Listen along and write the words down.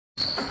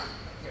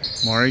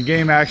More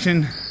in-game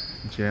action.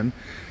 Jim.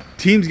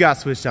 Teams got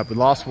switched up. We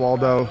lost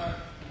Waldo.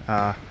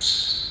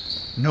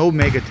 No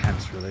mega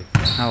attempts, really.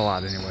 Not a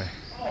lot, anyway.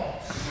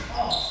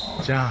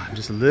 John,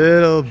 just a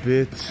little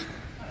bit.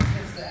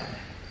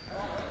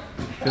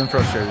 Feeling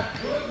frustrated.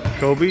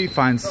 Kobe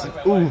finds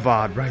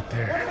Vod right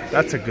there.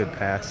 That's a good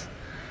pass.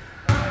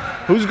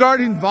 Who's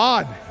guarding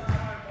Vod?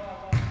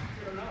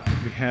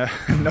 Yeah,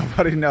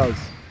 nobody knows.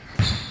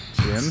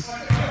 Jim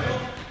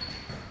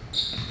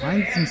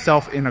finds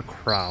himself in a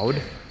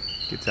crowd.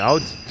 Gets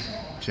out.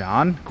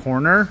 John,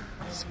 corner,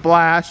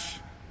 splash.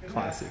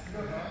 Classic.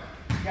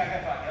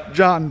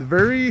 John,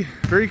 very,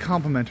 very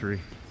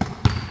complimentary.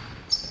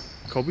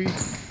 Kobe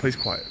plays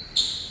quiet.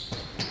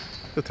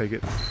 He'll take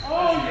it.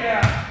 Oh,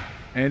 yeah.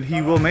 And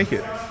he will make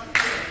it.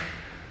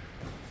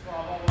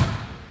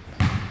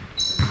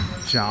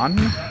 John,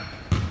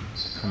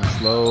 coming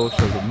slow,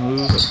 shows a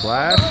move, a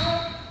flash.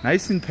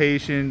 Nice and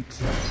patient.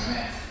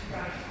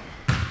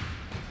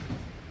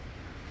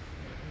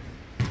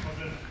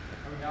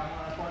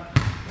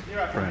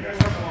 Brent.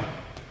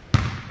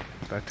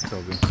 Back to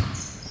Kobe.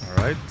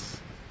 Alright.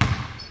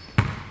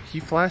 He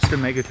flashed a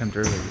mega attempt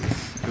earlier.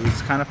 It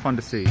was kind of fun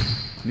to see.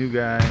 New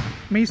guy.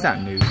 I mean, he's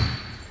not new.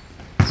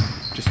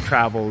 Just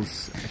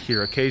travels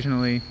here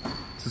occasionally.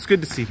 So it's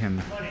good to see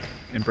him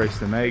embrace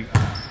the meg.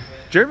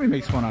 Jeremy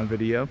makes one on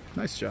video.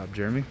 Nice job,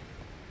 Jeremy.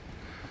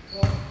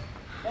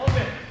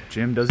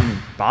 Jim doesn't even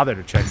bother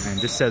to check, man.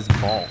 Just says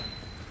ball.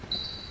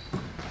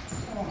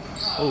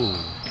 Oh.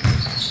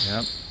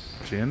 Yep.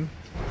 Jim.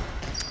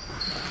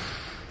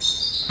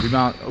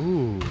 Rebound.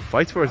 Ooh.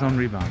 Fights for his own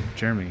rebound.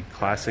 Jeremy.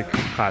 Classic.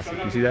 Classic.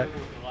 You see that?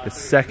 The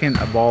second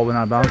a ball went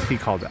out of bounds, he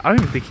called it. I don't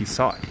even think he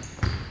saw it.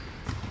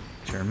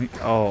 Jeremy.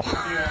 Oh.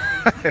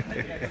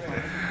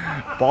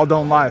 Ball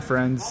don't lie,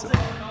 friends.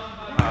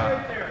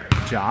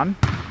 John.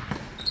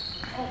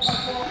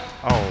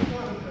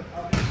 Oh.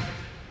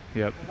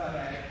 Yep.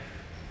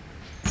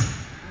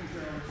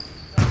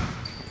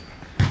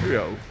 Here we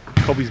go.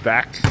 Kobe's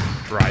back.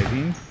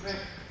 Driving.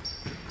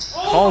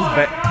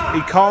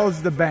 He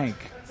calls the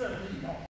bank.